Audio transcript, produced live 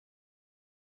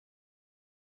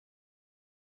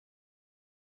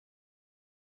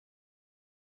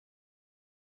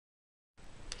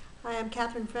Hi, I'm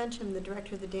Katherine French. I'm the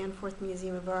director of the Danforth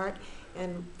Museum of Art,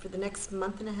 and for the next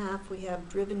month and a half we have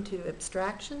Driven to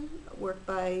Abstraction, work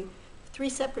by three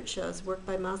separate shows, work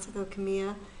by Masako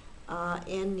Kamiya,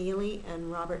 Neely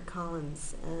and Robert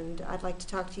Collins. And I'd like to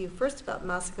talk to you first about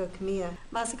Masako Kamiya.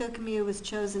 Masako Kamiya was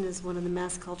chosen as one of the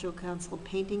Mass Cultural Council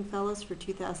Painting Fellows for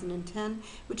 2010,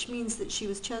 which means that she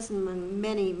was chosen among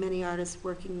many, many artists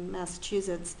working in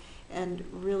Massachusetts and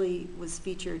really was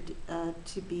featured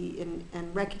to be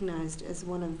and recognized as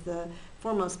one of the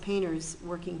foremost painters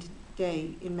working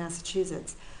today in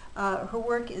Massachusetts. Her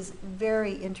work is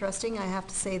very interesting. I have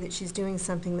to say that she's doing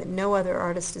something that no other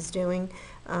artist is doing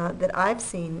that I've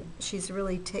seen. She's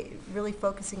really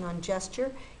focusing on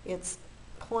gesture. It's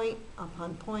point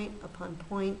upon point upon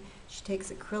point. She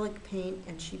takes acrylic paint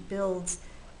and she builds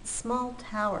small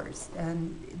towers,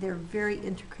 and they're very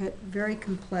intricate, very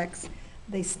complex.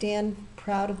 They stand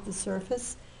proud of the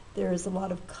surface. There is a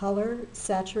lot of color,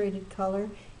 saturated color,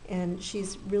 and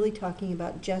she's really talking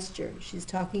about gesture. She's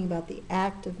talking about the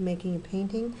act of making a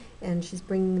painting, and she's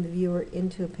bringing the viewer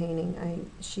into a painting.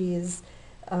 She is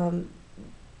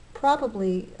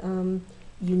probably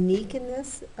unique in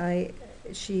this.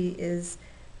 She is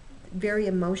very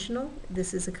emotional.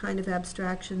 This is a kind of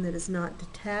abstraction that is not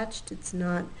detached. It's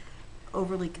not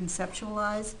overly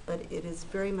conceptualized, but it is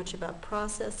very much about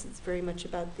process. It's very much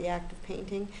about the act of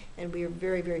painting, and we are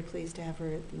very, very pleased to have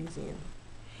her at the museum.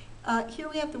 Here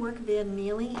we have the work of Ann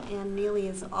Neely. Ann Neely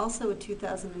is also a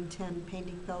 2010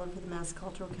 Painting Fellow for the Mass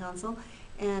Cultural Council,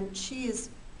 and she is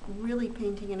really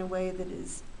painting in a way that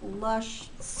is lush,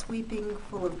 sweeping,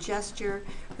 full of gesture.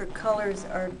 Her colors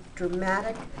are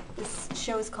dramatic. This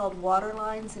show is called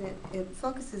Waterlines, and it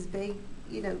focuses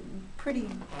pretty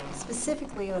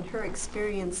specifically on her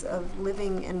experience of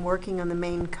living and working on the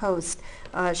Maine coast.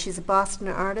 She's a Boston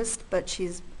artist, but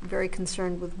she's very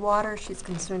concerned with water, she's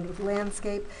concerned with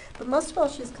landscape, but most of all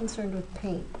she's concerned with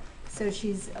paint. So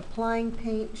she's applying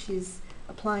paint, she's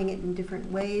applying it in different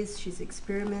ways, she's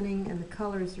experimenting, and the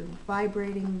colors are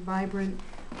vibrating, vibrant,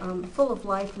 full of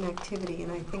life and activity.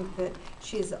 And I think that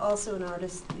she is also an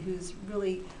artist who's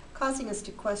really causing us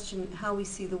to question how we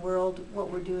see the world, what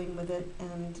we're doing with it,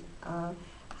 and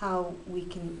how we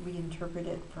can reinterpret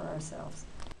it for ourselves.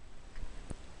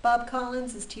 Bob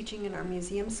Collins is teaching in our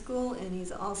museum school, and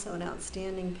he's also an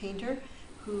outstanding painter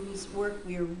whose work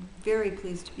we are very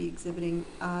pleased to be exhibiting.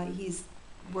 He's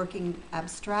working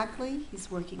abstractly,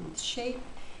 he's working with shape.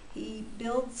 He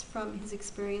builds from his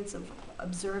experience of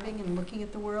observing and looking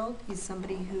at the world. He's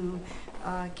somebody who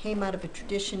came out of a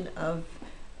tradition of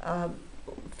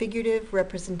figurative,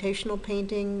 representational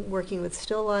painting, working with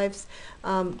still lifes.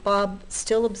 Bob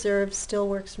still observes, still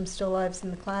works from still lifes in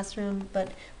the classroom,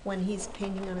 but when he's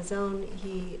painting on his own,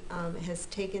 he has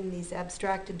taken these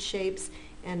abstracted shapes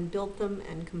and built them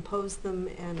and composed them,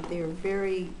 and they're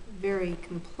very, very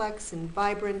complex and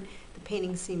vibrant. The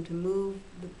paintings seem to move.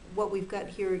 What we've got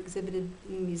here exhibited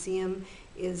in the museum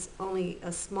is only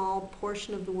a small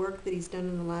portion of the work that he's done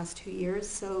in the last 2 years,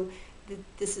 so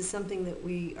this is something that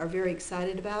we are very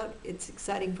excited about. It's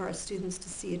exciting for our students to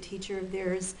see a teacher of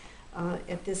theirs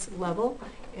at this level,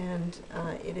 and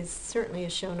it is certainly a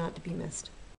show not to be missed.